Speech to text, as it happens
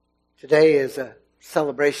Today is a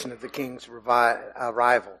celebration of the King's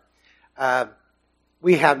arrival.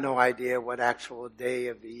 We have no idea what actual day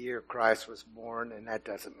of the year Christ was born, and that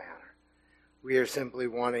doesn't matter. We are simply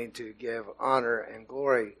wanting to give honor and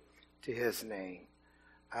glory to His name.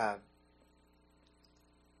 And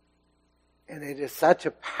it is such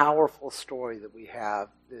a powerful story that we have,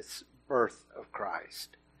 this birth of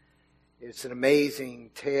Christ. It's an amazing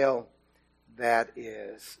tale that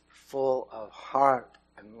is full of heart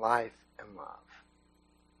and life and love.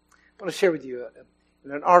 I want to share with you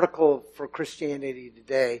in an article for Christianity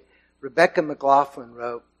Today, Rebecca McLaughlin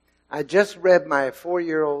wrote, "I just read my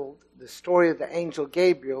 4-year-old the story of the angel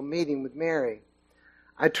Gabriel meeting with Mary.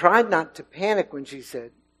 I tried not to panic when she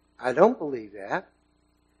said, 'I don't believe that.'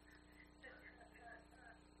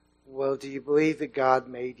 'Well, do you believe that God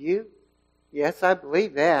made you?' 'Yes, I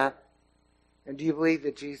believe that.' 'And do you believe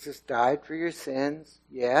that Jesus died for your sins?'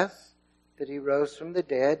 'Yes.' 'That He rose from the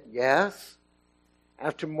dead?' 'Yes.'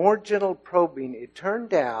 After more gentle probing, it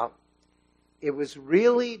turned out it was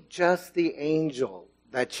really just the angel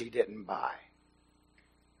that she didn't buy.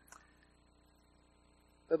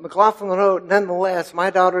 But McLaughlin wrote, "Nonetheless, my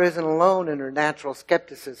daughter isn't alone in her natural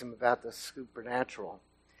skepticism about the supernatural.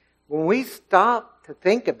 When we stop to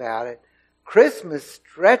think about it, Christmas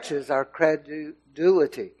stretches our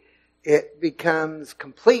credulity. It becomes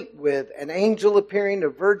complete with an angel appearing, a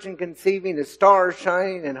virgin conceiving, a star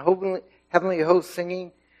shining, and heavenly hosts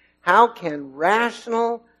singing. How can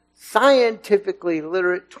rational, scientifically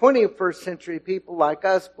literate 21st century people like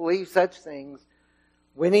us believe such things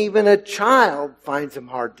when even a child finds them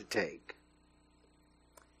hard to take?"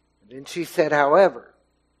 And then she said, "However,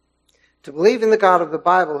 to believe in the God of the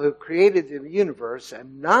Bible who created the universe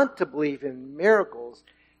and not to believe in miracles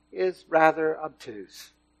is rather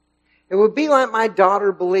obtuse. It would be like my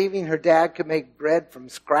daughter believing her dad could make bread from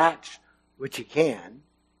scratch, which he can,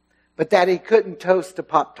 but that he couldn't toast a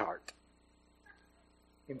Pop-Tart.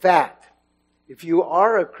 In fact, if you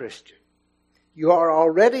are a Christian, you are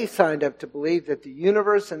already signed up to believe that the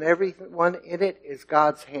universe and everyone in it is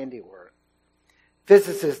God's handiwork.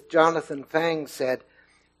 Physicist Jonathan Fang said,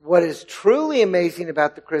 "What is truly amazing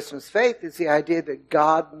about the Christmas faith is the idea that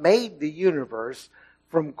God made the universe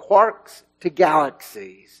from quarks to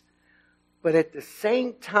galaxies, but at the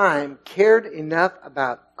same time cared enough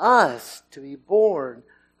about us to be born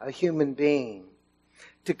a human being,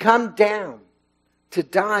 to come down, to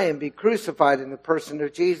die and be crucified in the person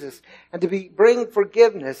of Jesus, and to bring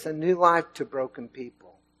forgiveness and new life to broken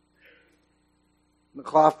people."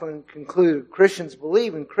 McLaughlin concluded, "Christians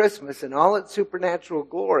believe in Christmas and all its supernatural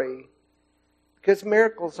glory because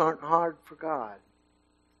miracles aren't hard for God."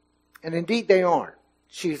 And indeed they aren't.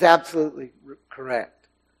 She's absolutely correct.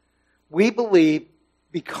 We believe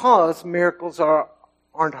because miracles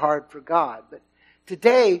aren't hard for God. But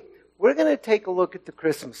today, we're going to take a look at the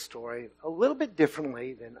Christmas story a little bit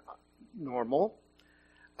differently than normal.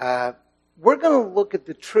 We're going to look at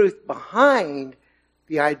the truth behind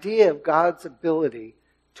the idea of God's ability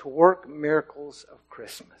to work miracles of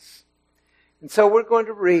Christmas. And so we're going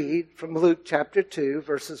to read from Luke chapter 2,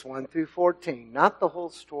 verses 1 through 14. Not the whole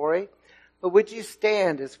story, but would you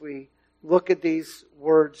stand as we look at these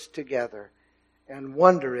words together and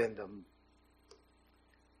wonder in them?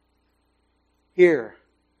 Hear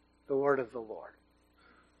the word of the Lord.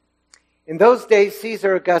 "In those days,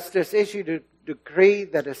 Caesar Augustus issued a decree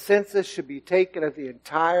that a census should be taken of the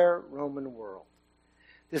entire Roman world.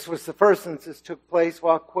 This was the first census took place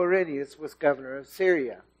while Quirinius was governor of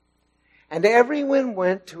Syria. And everyone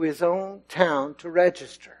went to his own town to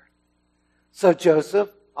register. So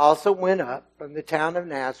Joseph also went up from the town of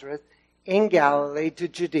Nazareth in Galilee to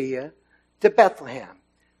Judea, to Bethlehem,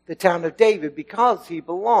 the town of David, because he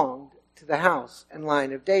belonged to the house and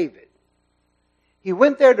line of David. He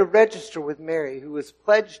went there to register with Mary, who was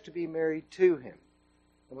pledged to be married to him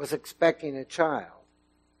and was expecting a child.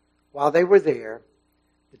 While they were there,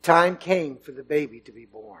 the time came for the baby to be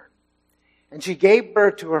born. And she gave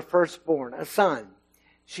birth to her firstborn, a son.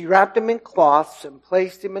 She wrapped him in cloths and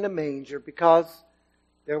placed him in a manger because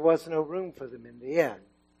there was no room for them in the inn.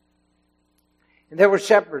 And there were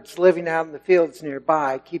shepherds living out in the fields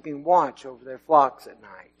nearby, keeping watch over their flocks at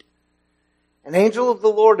night. An angel of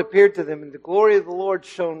the Lord appeared to them, and the glory of the Lord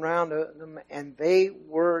shone round them, and they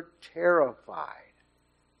were terrified.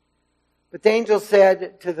 But the angel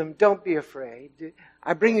said to them, 'Don't be afraid.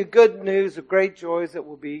 I bring you good news of great joys that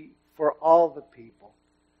will be for all the people.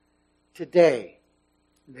 Today,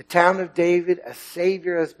 in the town of David, a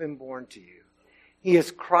Savior has been born to you. He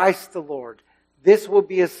is Christ the Lord. This will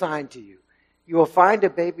be a sign to you. You will find a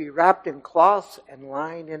baby wrapped in cloths and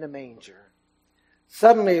lying in a manger.'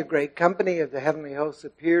 Suddenly a great company of the heavenly hosts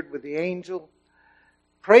appeared with the angel,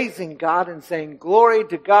 praising God and saying, "Glory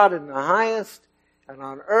to God in the highest, and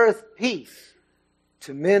on earth peace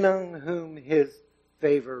to men on whom his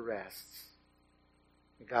favor rests."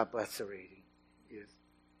 May God bless the reading.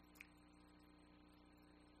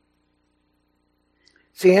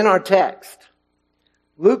 See, in our text,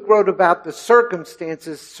 Luke wrote about the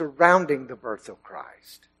circumstances surrounding the birth of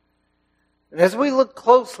Christ. And as we look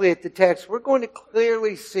closely at the text, we're going to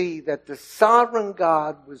clearly see that the sovereign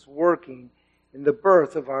God was working in the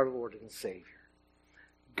birth of our Lord and Savior.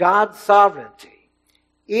 God's sovereignty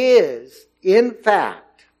is, in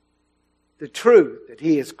fact, the truth that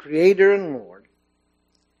He is Creator and Lord.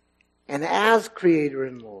 And as Creator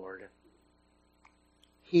and Lord,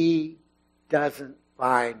 He doesn't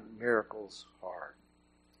find miracles hard.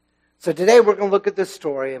 So today we're going to look at this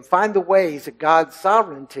story and find the ways that God's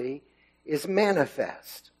sovereignty is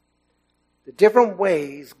manifest. The different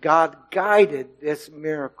ways God guided this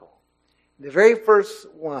miracle. In the very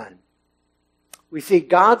first one, we see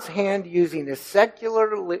God's hand using a secular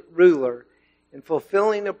ruler in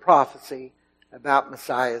fulfilling a prophecy about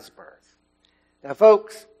Messiah's birth. Now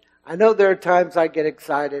folks, I know there are times I get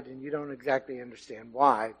excited and you don't exactly understand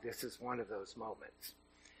why. This is one of those moments.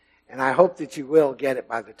 And I hope that you will get it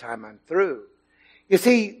by the time I'm through. You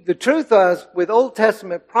see, the truth was, with Old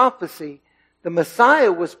Testament prophecy, the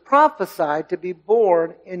Messiah was prophesied to be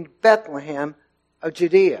born in Bethlehem of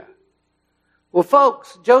Judea. Well,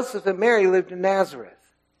 folks, Joseph and Mary lived in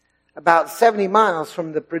Nazareth, about 70 miles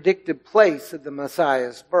from the predicted place of the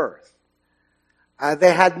Messiah's birth.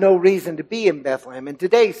 They had no reason to be in Bethlehem. And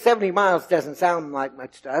today, 70 miles doesn't sound like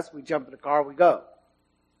much to us. We jump in the car, we go.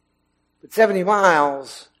 But 70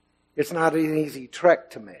 miles, it's not an easy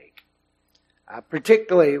trek to make.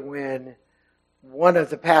 Particularly when one of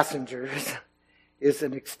the passengers is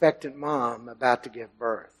an expectant mom about to give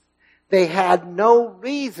birth. They had no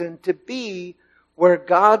reason to be where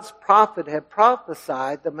God's prophet had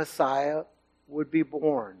prophesied the Messiah would be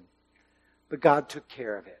born. But God took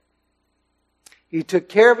care of it. He took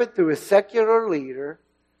care of it through a secular leader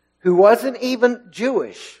who wasn't even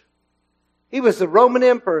Jewish. He was the Roman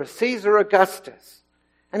Emperor, Caesar Augustus.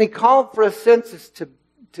 And he called for a census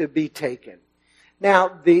to be taken.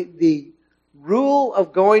 Now, the rule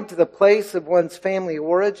of going to the place of one's family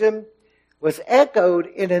origin was echoed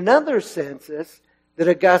in another census that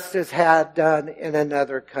Augustus had done in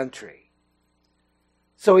another country.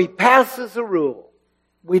 So he passes a rule.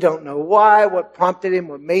 We don't know why, what prompted him,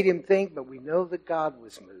 what made him think, but we know that God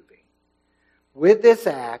was moving. With this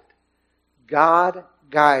act, God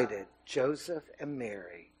guided Joseph and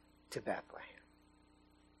Mary to Bethlehem.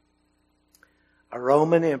 A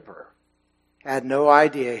Roman emperor had no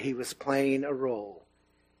idea he was playing a role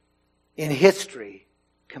in history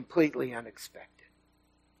completely unexpected.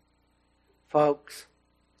 Folks,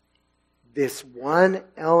 this one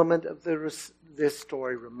element of this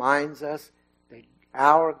story reminds us that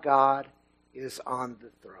our God is on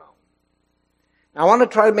the throne. Now, I want to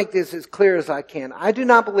try to make this as clear as I can. I do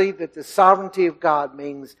not believe that the sovereignty of God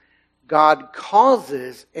means God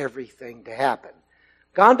causes everything to happen.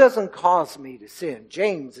 God doesn't cause me to sin.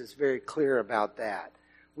 James is very clear about that.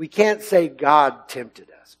 We can't say God tempted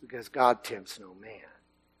us because God tempts no man.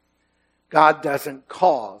 God doesn't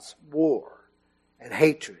cause war and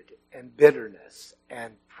hatred and bitterness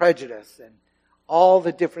and prejudice and all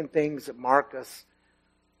the different things that mark us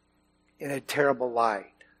in a terrible light.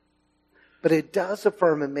 But it does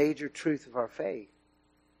affirm a major truth of our faith.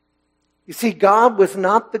 You see, God was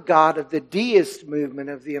not the God of the deist movement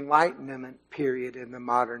of the Enlightenment period in the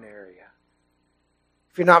modern area.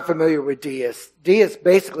 If you're not familiar with deists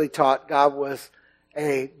basically taught God was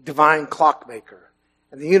a divine clockmaker,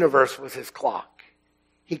 and the universe was his clock.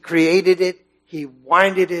 He created it, he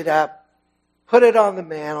winded it up, put it on the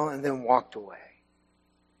mantle, and then walked away.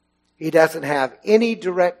 He doesn't have any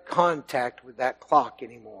direct contact with that clock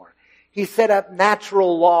anymore. He set up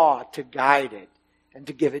natural law to guide it and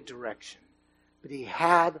to give it direction. But he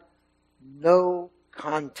had no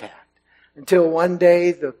contact until one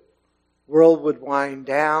day the world would wind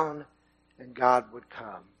down and God would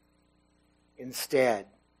come instead.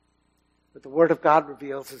 What the Word of God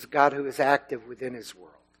reveals is a God who is active within His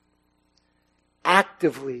world.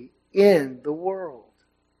 Actively in the world.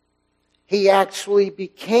 He actually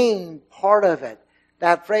became part of it.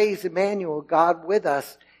 That phrase, Emmanuel, God with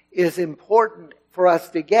us, is important for us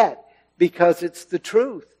to get because it's the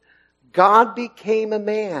truth. God became a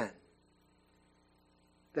man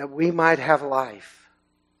that we might have life,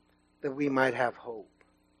 that we might have hope.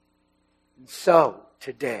 And so,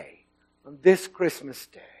 today, on this Christmas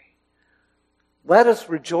day, let us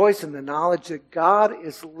rejoice in the knowledge that God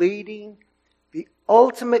is leading the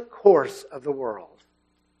ultimate course of the world.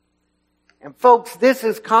 And folks, this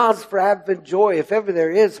is cause for Advent joy if ever there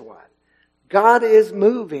is one. God is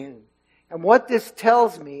moving. And what this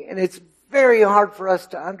tells me, and it's very hard for us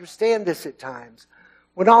to understand this at times,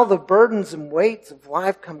 when all the burdens and weights of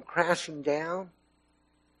life come crashing down,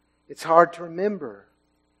 it's hard to remember.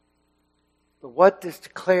 But what this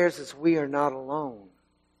declares is we are not alone.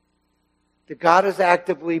 That God is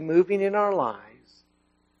actively moving in our lives,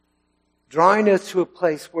 drawing us to a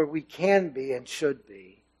place where we can be and should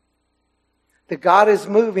be. That God is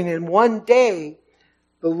moving, and one day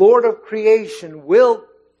the Lord of creation will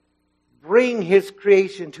bring His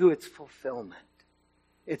creation to its fulfillment,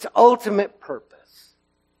 its ultimate purpose.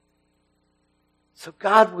 So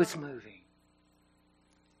God was moving.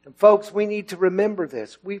 And folks, we need to remember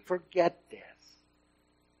this. We forget this.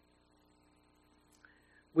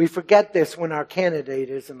 We forget this when our candidate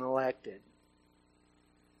isn't elected.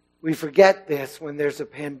 We forget this when there's a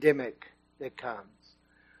pandemic that comes.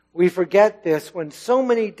 We forget this when so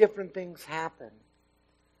many different things happen.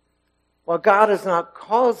 While God is not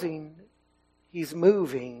causing, He's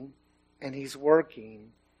moving and He's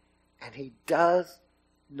working, and He does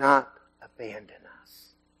not abandon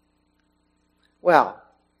us. Well,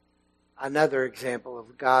 another example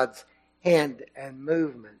of God's hand and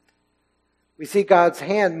movement. We see God's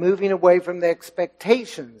hand moving away from the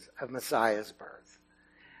expectations of Messiah's birth.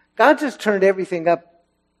 God just turned everything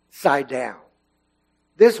upside down.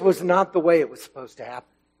 This was not the way it was supposed to happen.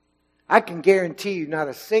 I can guarantee you not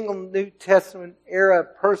a single New Testament era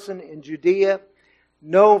person in Judea,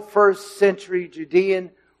 no first century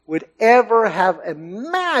Judean, would ever have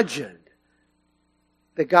imagined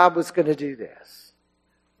that God was going to do this.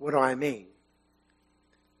 What do I mean?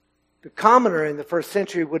 The commoner in the first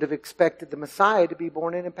century would have expected the Messiah to be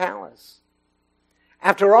born in a palace.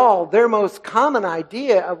 After all, their most common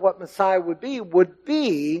idea of what Messiah would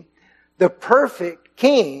be the perfect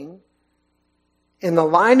king in the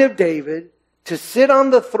line of David to sit on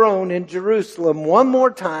the throne in Jerusalem one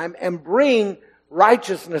more time and bring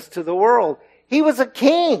righteousness to the world. He was a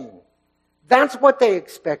king. That's what they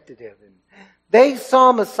expected of him. They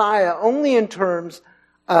saw Messiah only in terms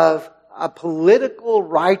of a political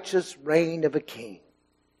righteous reign of a king.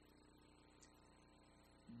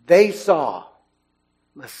 They saw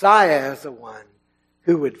Messiah as the one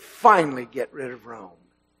who would finally get rid of Rome.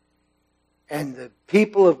 And the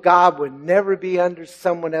people of God would never be under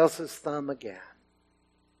someone else's thumb again.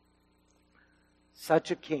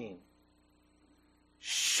 Such a king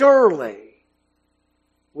surely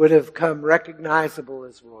would have come recognizable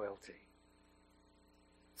as royalty.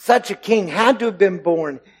 Such a king had to have been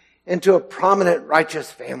born into a prominent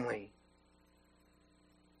righteous family.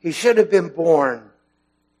 He should have been born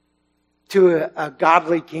to a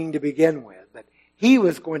godly king to begin with, but he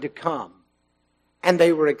was going to come. And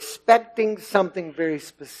they were expecting something very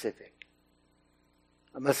specific.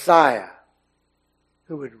 A Messiah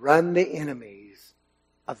who would run the enemies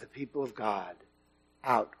of the people of God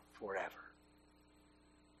out forever.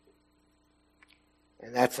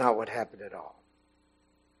 And that's not what happened at all.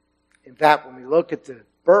 In fact, when we look at the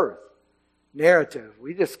birth narrative,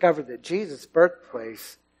 we discover that Jesus'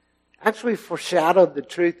 birthplace actually foreshadowed the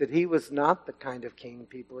truth that he was not the kind of king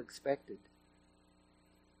people expected.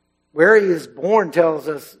 Where he is born tells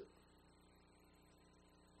us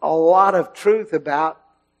a lot of truth about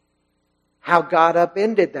how God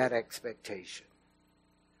upended that expectation.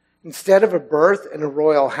 Instead of a birth in a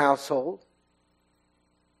royal household,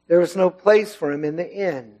 there was no place for him in the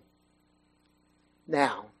inn.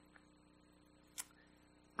 Now,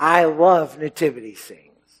 I love nativity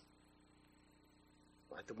scenes,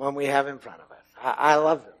 like the one we have in front of us. I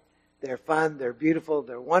love them. They're fun, they're beautiful,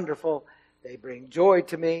 they're wonderful. They bring joy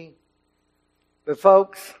to me. But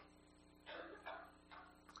folks,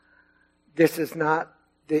 this is not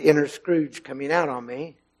the inner Scrooge coming out on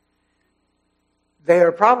me. They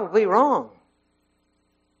are probably wrong.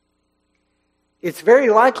 It's very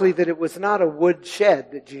likely that it was not a wood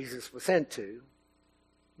shed that Jesus was sent to,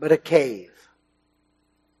 but a cave.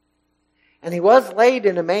 And he was laid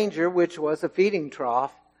in a manger, which was a feeding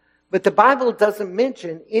trough, but the Bible doesn't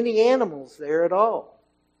mention any animals there at all.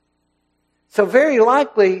 So very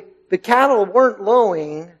likely, the cattle weren't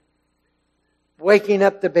lowing, waking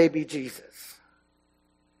up the baby Jesus.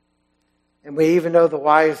 And we even know the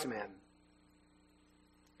wise men.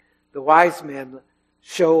 The wise men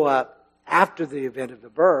show up after the event of the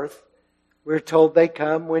birth. We're told they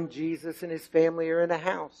come when Jesus and his family are in a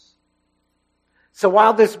house. So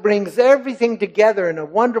while this brings everything together in a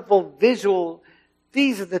wonderful visual,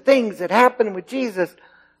 these are the things that happened with Jesus,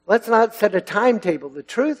 Let's not set a timetable. The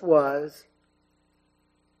truth was,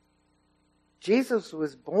 Jesus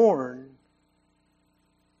was born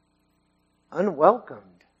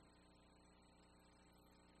unwelcomed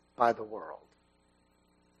by the world.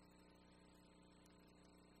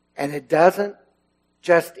 And it doesn't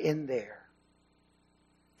just end there.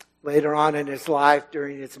 Later on in his life,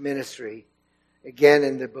 during his ministry, again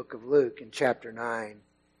in the book of Luke in chapter 9,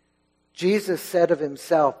 Jesus said of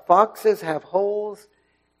himself, "Foxes have holes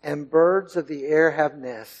and birds of the air have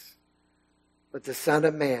nests, but the Son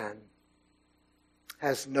of Man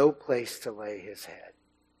has no place to lay his head."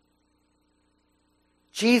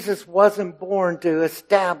 Jesus wasn't born to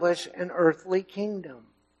establish an earthly kingdom.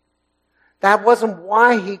 That wasn't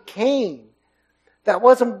why he came. That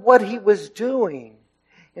wasn't what he was doing.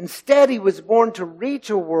 Instead, he was born to reach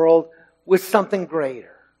a world with something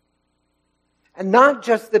greater. And not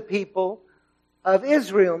just the people of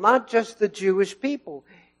Israel, not just the Jewish people.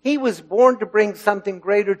 He was born to bring something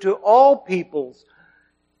greater to all peoples,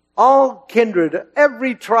 all kindred,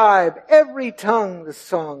 every tribe, every tongue, the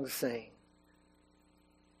songs sing.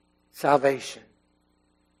 Salvation.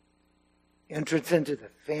 Entrance into the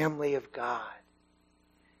family of God.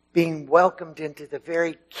 Being welcomed into the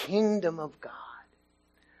very kingdom of God.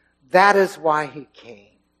 That is why he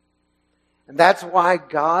came. And that's why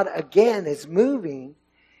God, again, is moving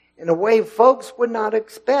in a way folks would not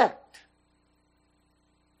expect.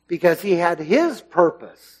 Because he had his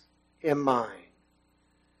purpose in mind,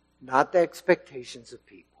 not the expectations of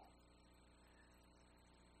people.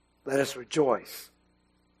 Let us rejoice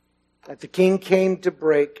that the King came to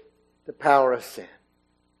break the power of sin.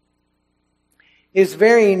 His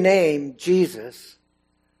very name, Jesus,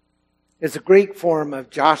 is a Greek form of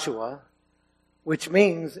Joshua, which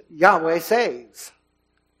means Yahweh saves.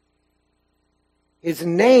 His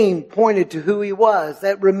name pointed to who he was.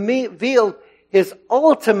 That revealed his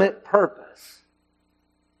ultimate purpose.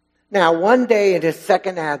 Now, one day in his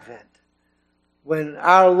second advent, when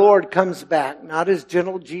our Lord comes back, not as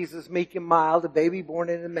gentle Jesus, meek and mild, a baby born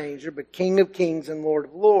in a manger, but King of kings and Lord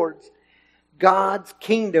of lords, God's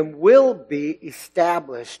kingdom will be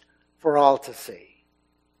established for all to see.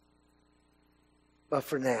 But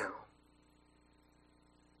for now,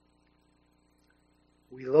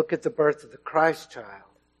 we look at the birth of the Christ child,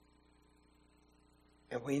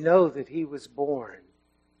 and we know that he was born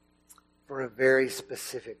for a very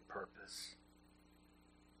specific purpose.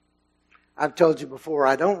 I've told you before,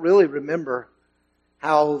 I don't really remember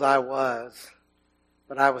how old I was,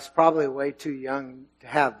 but I was probably way too young to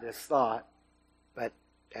have this thought, but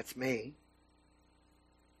that's me.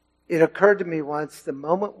 It occurred to me once, the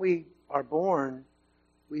moment we are born,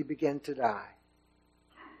 we begin to die.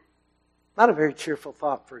 Not a very cheerful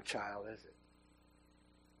thought for a child, is it?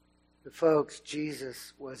 But folks,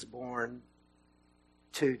 Jesus was born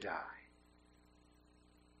to die.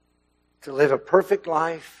 To live a perfect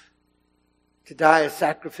life, to die a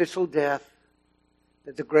sacrificial death,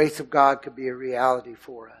 that the grace of God could be a reality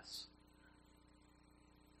for us.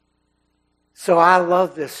 So I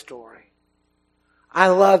love this story. I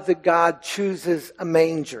love that God chooses a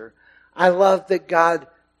manger. I love that God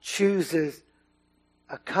chooses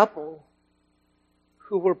a couple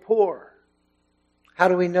who were poor. How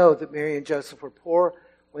do we know that Mary and Joseph were poor?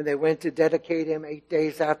 When they went to dedicate him 8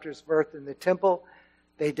 days after his birth in the temple,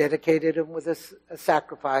 they dedicated him with a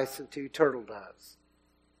sacrifice of 2 turtle doves,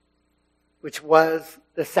 which was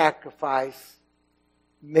the sacrifice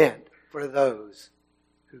meant for those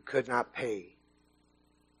who could not pay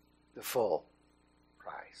the full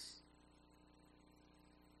price.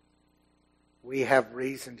 We have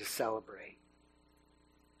reason to celebrate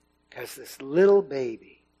because this little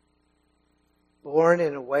baby, born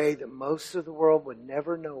in a way that most of the world would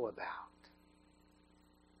never know about,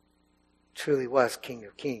 truly was King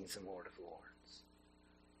of Kings and Lord of Lords.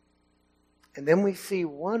 And then we see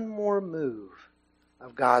one more move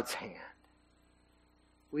of God's hand.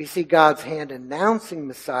 We see God's hand announcing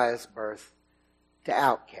Messiah's birth to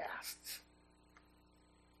outcasts.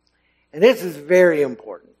 And this is very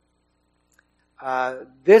important.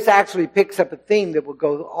 This actually picks up a theme that will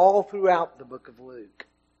go all throughout the book of Luke.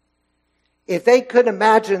 If they could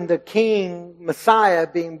imagine the King, Messiah,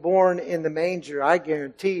 being born in the manger, I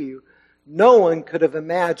guarantee you, no one could have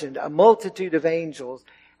imagined a multitude of angels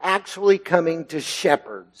actually coming to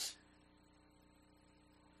shepherds.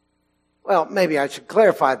 Well, maybe I should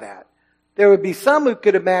clarify that. There would be some who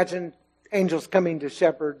could imagine angels coming to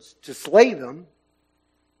shepherds to slay them,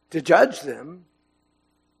 to judge them.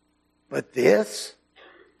 But this?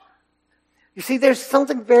 You see, there's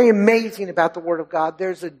something very amazing about the Word of God.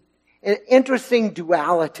 There's an interesting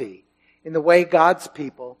duality in the way God's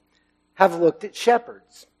people have looked at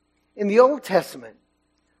shepherds. In the Old Testament,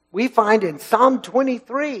 we find in Psalm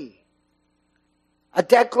 23 a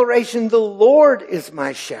declaration, the Lord is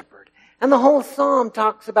my shepherd. And the whole psalm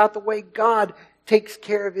talks about the way God takes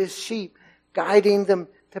care of his sheep, guiding them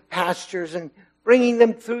to pastures and bringing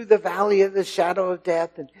them through the valley of the shadow of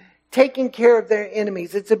death and taking care of their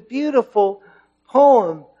enemies. It's a beautiful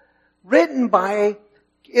poem written by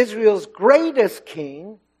Israel's greatest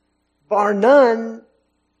king, bar none,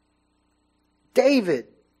 David,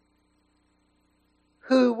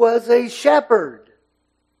 who was a shepherd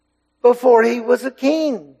before he was a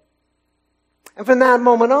king. And from that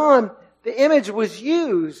moment on, the image was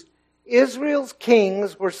used. Israel's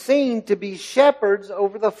kings were seen to be shepherds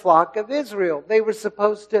over the flock of Israel. They were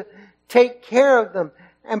supposed to take care of them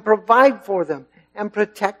and provide for them and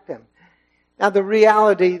protect them. Now, the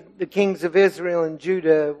reality, the kings of Israel and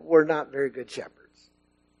Judah were not very good shepherds.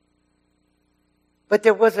 But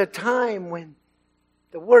there was a time when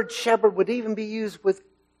the word shepherd would even be used with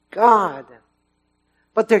God.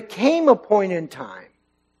 But there came a point in time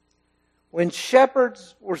when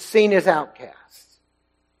shepherds were seen as outcasts.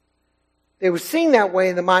 They were seen that way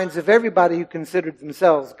in the minds of everybody who considered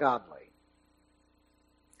themselves godly.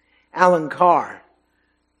 Alan Carr,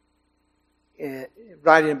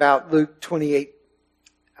 writing about Luke 28,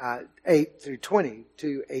 8 through 20,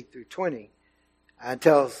 8 through 20,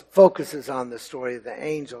 focuses on the story of the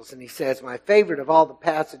angels. And he says, my favorite of all the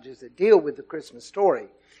passages that deal with the Christmas story,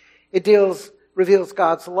 it reveals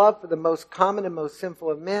God's love for the most common and most sinful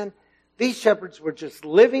of men. These shepherds were just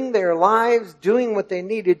living their lives, doing what they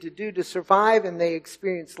needed to do to survive, and they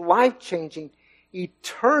experienced life-changing,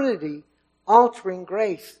 eternity-altering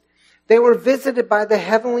grace. They were visited by the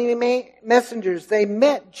heavenly messengers. They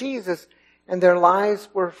met Jesus, and their lives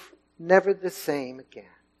were never the same again.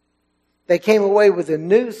 They came away with a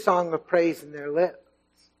new song of praise in their lips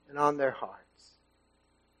and on their hearts.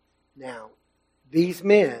 Now, these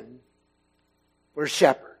men were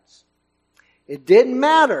shepherds. It didn't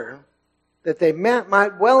matter that they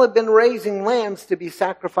might well have been raising lambs to be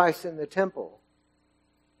sacrificed in the temple.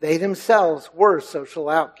 They themselves were social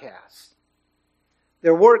outcasts.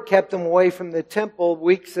 Their work kept them away from the temple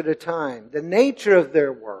weeks at a time. The nature of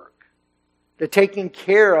their work, the taking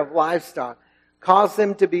care of livestock, caused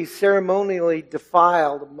them to be ceremonially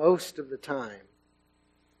defiled most of the time.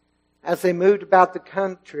 As they moved about the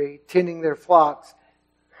country, tending their flocks,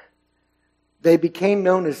 they became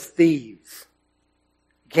known as thieves.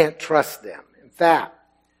 You can't trust them. In fact,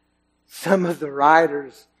 some of the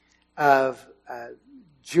writers of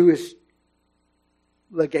Jewish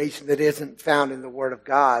legation that isn't found in the Word of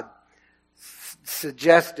God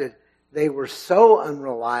suggested they were so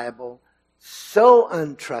unreliable, so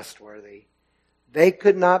untrustworthy, they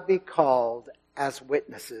could not be called as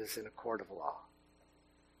witnesses in a court of law.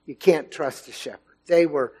 You can't trust a shepherd. They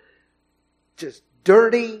were just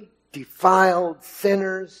dirty, defiled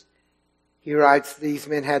sinners. He writes, these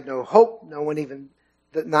men had no hope. Not even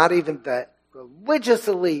the religious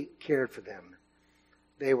elite cared for them.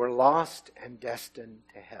 They were lost and destined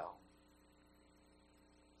to hell.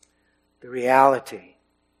 The reality,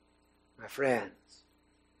 my friends,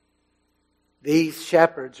 these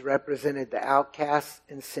shepherds represented the outcasts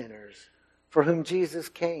and sinners for whom Jesus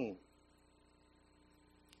came.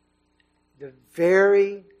 The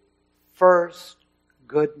very first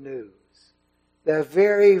good news, the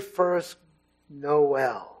very first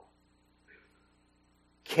Noel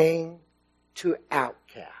came to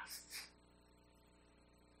outcasts.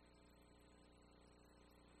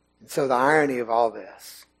 And so the irony of all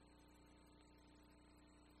this,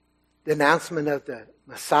 the announcement of the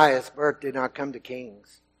Messiah's birth did not come to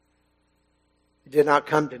kings. It did not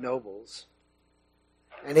come to nobles.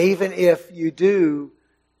 And even if you do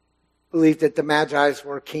believe that the Magi's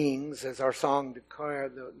were kings, as our song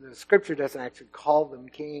declared, the scripture doesn't actually call them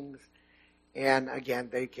kings. And again,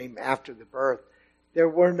 they came after the birth. There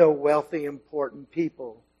were no wealthy, important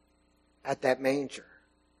people at that manger.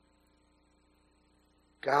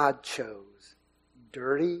 God chose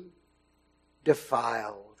dirty,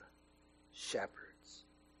 defiled shepherds.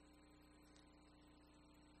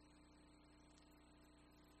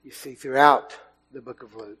 You see, throughout the book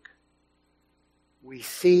of Luke, we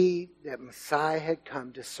see that Messiah had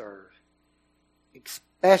come to serve,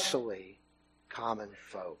 especially common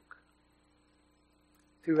folk.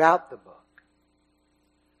 Throughout the book,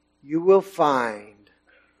 you will find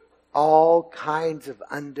all kinds of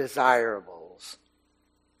undesirables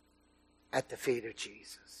at the feet of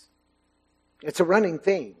Jesus. It's a running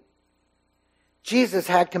theme. Jesus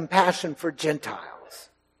had compassion for Gentiles.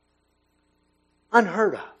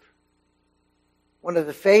 Unheard of. One of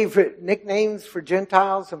the favorite nicknames for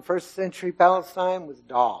Gentiles in first century Palestine was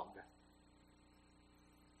dog.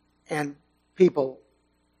 And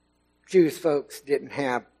Jewish folks didn't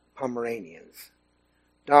have Pomeranians.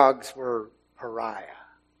 Dogs were pariah.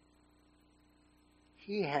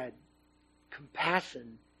 He had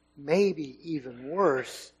compassion, maybe even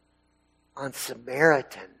worse, on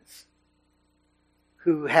Samaritans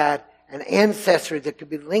who had an ancestry that could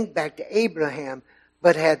be linked back to Abraham,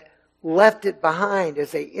 but had left it behind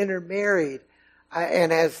as they intermarried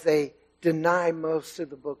and as they denied most of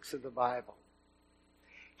the books of the Bible.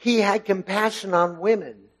 He had compassion on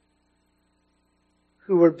women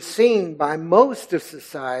who were seen by most of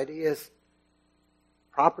society as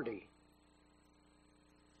property.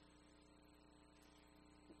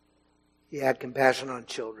 He had compassion on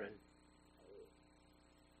children,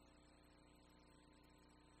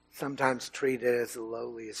 sometimes treated as the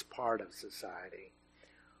lowliest part of society.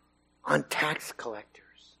 On tax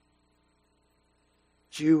collectors,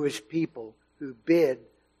 Jewish people who bid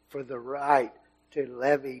for the right to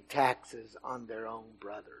levy taxes on their own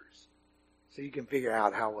brothers. So you can figure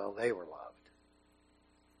out how well they were loved.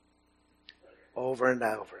 Over and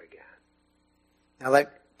over again. Now,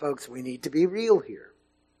 folks, we need to be real here.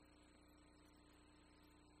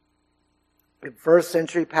 In first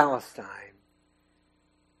century Palestine,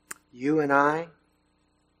 you and I,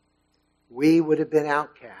 we would have been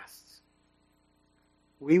outcasts.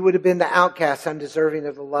 We would have been the outcasts undeserving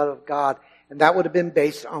of the love of God. And that would have been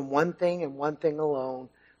based on one thing and one thing alone.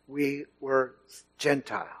 We were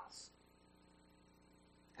Gentiles.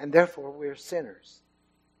 And therefore we're sinners.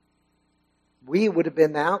 We would have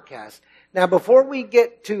been the outcasts. Now before we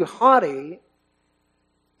get too haughty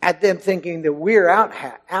at them thinking that we're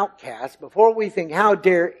outcasts, before we think, how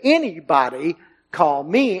dare anybody call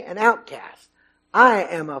me an outcast? I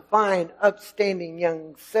am a fine, upstanding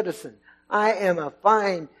young citizen. I am a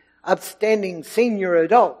fine, upstanding senior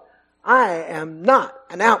adult. I am not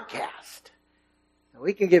an outcast. Now,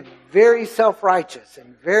 we can get very self-righteous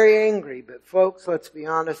and very angry, but folks, let's be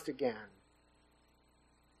honest again.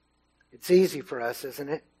 It's easy for us, isn't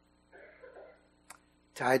it,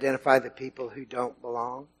 to identify the people who don't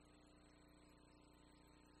belong?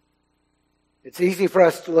 It's easy for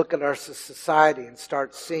us to look at our society and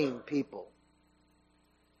start seeing people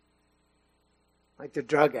like the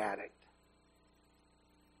drug addict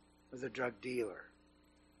or the drug dealer,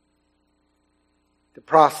 the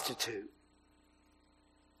prostitute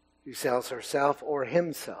who sells herself or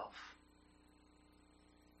himself,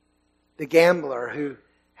 the gambler who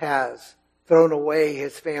has thrown away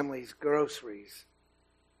his family's groceries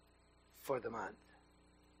for the month,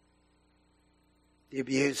 the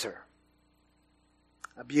abuser,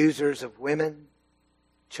 abusers of women,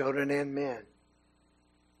 children, and men,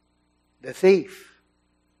 the thief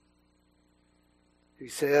who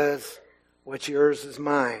says, what's yours is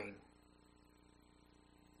mine,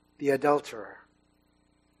 the adulterer.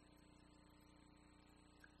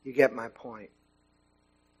 You get my point.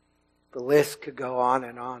 The list could go on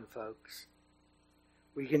and on, folks.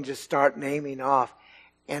 We can just start naming off.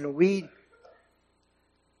 And we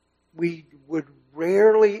would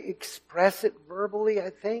rarely express it verbally, I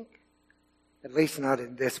think. At least not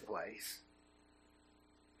in this place.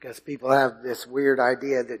 Because people have this weird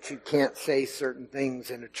idea that you can't say certain things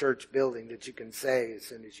in a church building that you can say as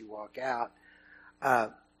soon as you walk out.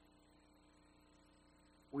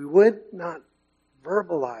 We would not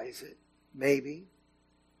verbalize it, maybe.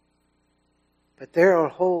 But there are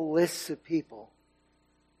whole lists of people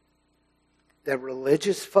that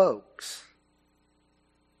religious folks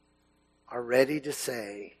are ready to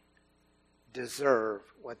say deserve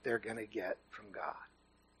what they're going to get from God.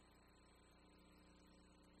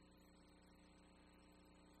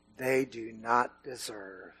 They do not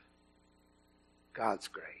deserve God's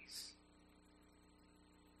grace.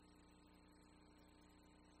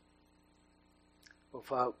 Well,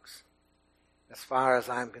 folks, as far as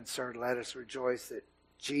I'm concerned, let us rejoice that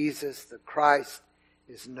Jesus, the Christ,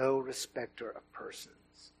 is no respecter of persons.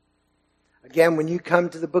 Again, when you come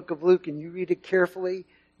to the book of Luke and you read it carefully,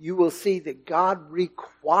 you will see that God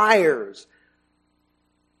requires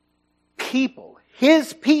people,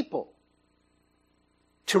 His people,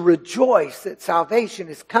 to rejoice that salvation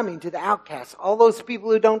is coming to the outcasts. All those people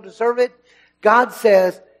who don't deserve it, God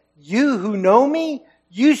says, you who know me,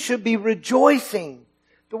 you should be rejoicing.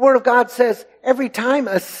 The Word of God says every time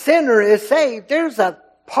a sinner is saved, there's a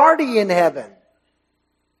party in heaven.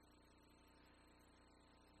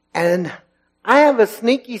 And I have a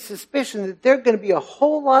sneaky suspicion that there are going to be a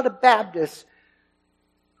whole lot of Baptists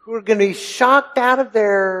who are going to be shocked out of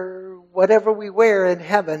their whatever we wear in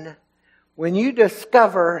heaven when you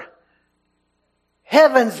discover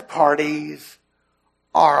heaven's parties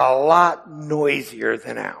are a lot noisier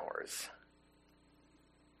than ours.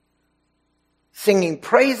 singing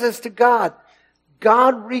praises to God.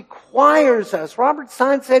 God requires us. Robert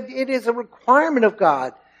Stein said it is a requirement of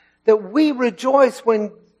God that we rejoice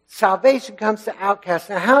when salvation comes to outcasts.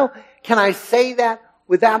 Now, how can I say that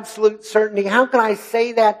with absolute certainty? How can I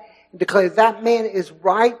say that and declare that man is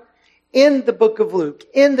right? In the book of Luke,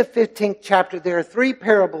 in the 15th chapter, there are 3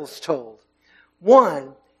 parables told.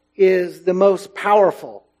 One is the most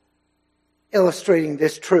powerful, illustrating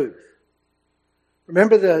this truth.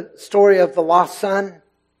 Remember the story of the lost son?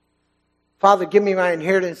 Father, give me my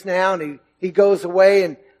inheritance now. And he goes away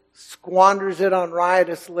and squanders it on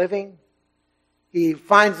riotous living. He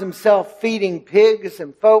finds himself feeding pigs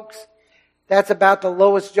and folks. That's about the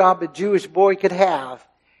lowest job a Jewish boy could have.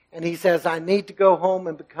 And he says, I need to go home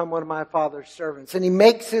and become one of my father's servants. And he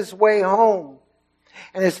makes his way home.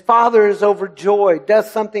 And his father is overjoyed, does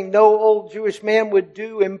something no old Jewish man would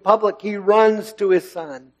do in public. He runs to his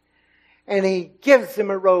son. And he gives him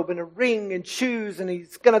a robe and a ring and shoes. And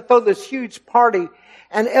he's going to throw this huge party.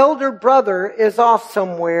 An elder brother is off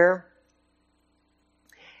somewhere.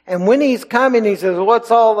 And when he's coming, he says,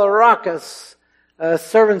 what's all the ruckus? A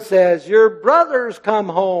servant says, your brother's come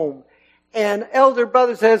home. And elder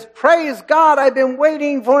brother says, praise God, I've been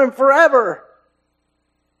waiting for him forever.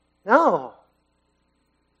 No.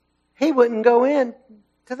 He wouldn't go in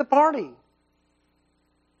to the party.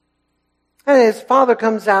 And his father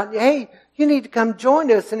comes out, hey, you need to come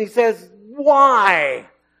join us. And he says, why?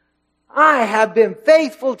 I have been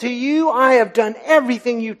faithful to you. I have done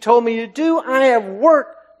everything you told me to do. I have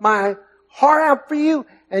worked my heart out for you.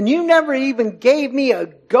 And you never even gave me a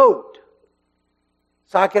goat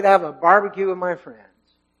so I could have a barbecue with my friends.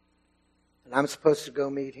 And I'm supposed to go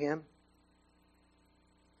meet him.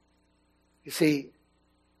 You see,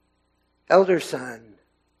 elder son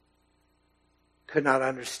could not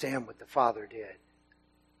understand what the father did.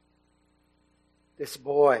 This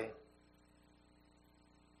boy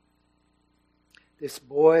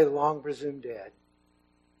long presumed dead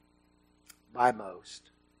by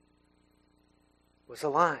most, was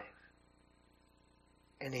alive.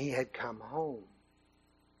 And he had come home.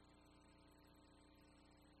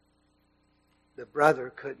 The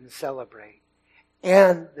brother couldn't celebrate.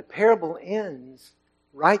 And the parable ends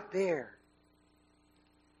right there.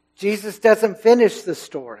 Jesus doesn't finish the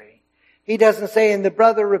story. He doesn't say, and the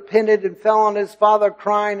brother repented and fell on his father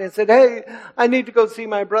crying and said, hey, I need to go see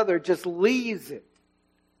my brother. Just leaves it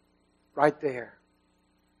right there.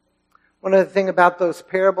 One other thing about those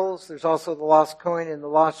parables, there's also the lost coin and the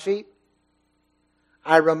lost sheep.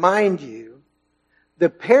 I remind you,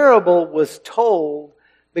 the parable was told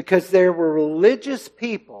because there were religious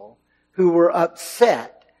people who were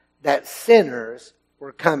upset that sinners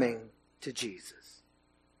were coming to Jesus.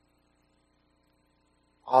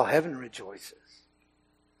 All heaven rejoices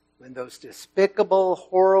when those despicable,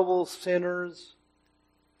 horrible sinners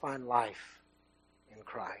find life in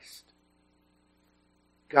Christ.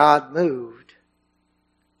 God moved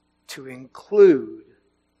to include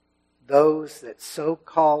those that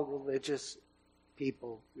so-called religious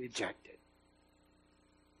people rejected.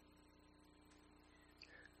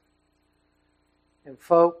 And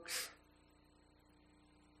folks,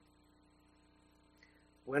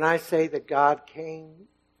 when I say that God came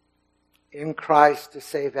in Christ to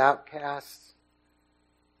save outcasts,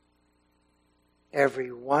 every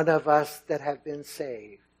one of us that have been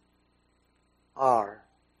saved are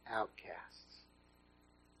outcasts.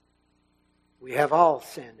 We have all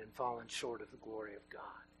sinned and fallen short of the glory of God.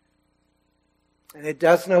 And it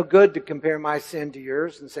does no good to compare my sin to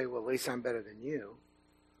yours and say, well, at least I'm better than you.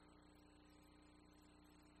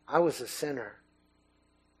 I was a sinner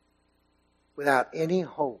without any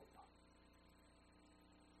hope.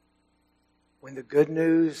 When the good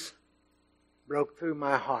news broke through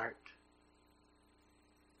my heart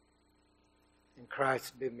and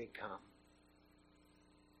Christ bid me come.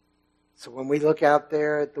 So when we look out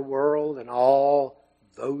there at the world and all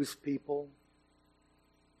those people,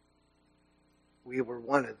 we were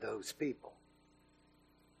one of those people.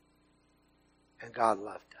 And God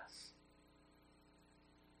loved us.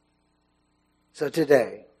 So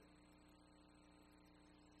today,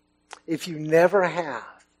 if you never have,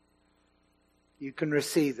 you can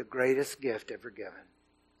receive the greatest gift ever given.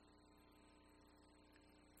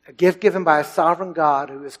 A gift given by a sovereign God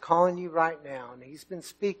who is calling you right now, and He's been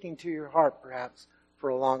speaking to your heart perhaps for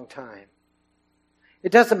a long time.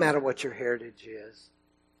 It doesn't matter what your heritage is.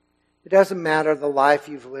 It doesn't matter the life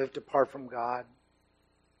you've lived apart from God.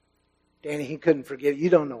 Danny, He couldn't forgive you. You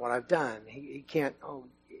don't know what I've done. He can't. Oh,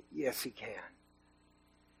 yes, He can.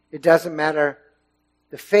 It doesn't matter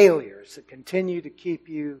the failures that continue to keep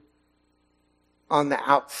you on the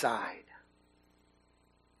outside.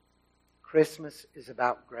 Christmas is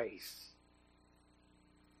about grace.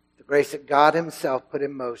 The grace that God himself put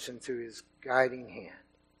in motion through his guiding hand.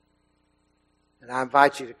 And I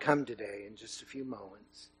invite you to come today in just a few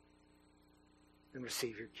moments and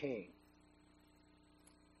receive your King.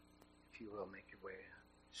 If you will, make your way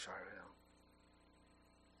to Charlotte.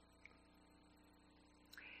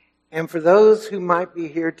 And for those who might be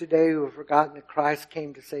here today who have forgotten that Christ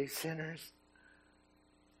came to save sinners,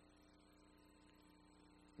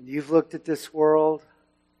 and you've looked at this world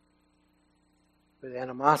with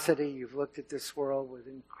animosity, you've looked at this world with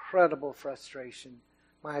incredible frustration,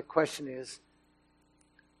 my question is,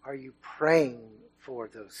 are you praying for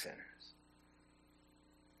those sinners?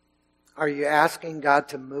 Are you asking God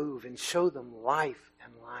to move and show them life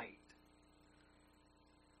and light?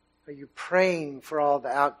 Are you praying for all the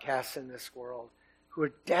outcasts in this world who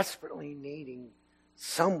are desperately needing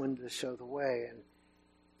someone to show the way?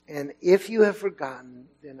 And if you have forgotten,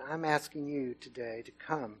 then I'm asking you today to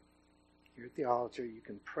come here at the altar. You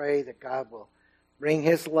can pray that God will bring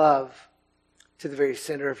his love to the very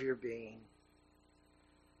center of your being.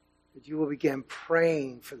 That you will begin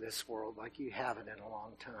praying for this world like you haven't in a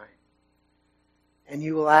long time. And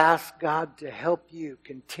you will ask God to help you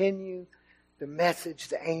continue the message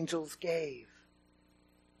the angels gave.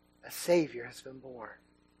 A Savior has been born.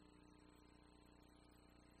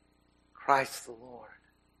 Christ the Lord.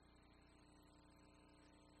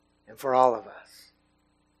 And for all of us,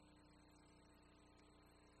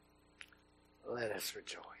 let us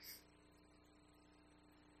rejoice.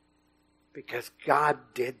 Because God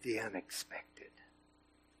did the unexpected.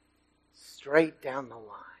 Straight down the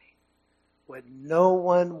line. What no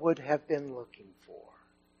one would have been looking for.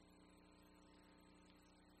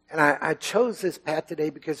 And I chose this path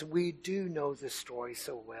today because we do know this story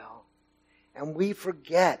so well. And we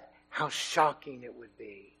forget how shocking it would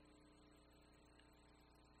be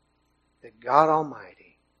that God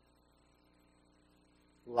Almighty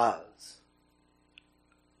loves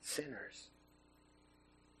sinners.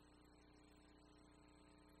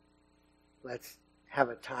 Let's have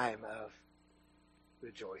a time of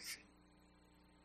rejoicing.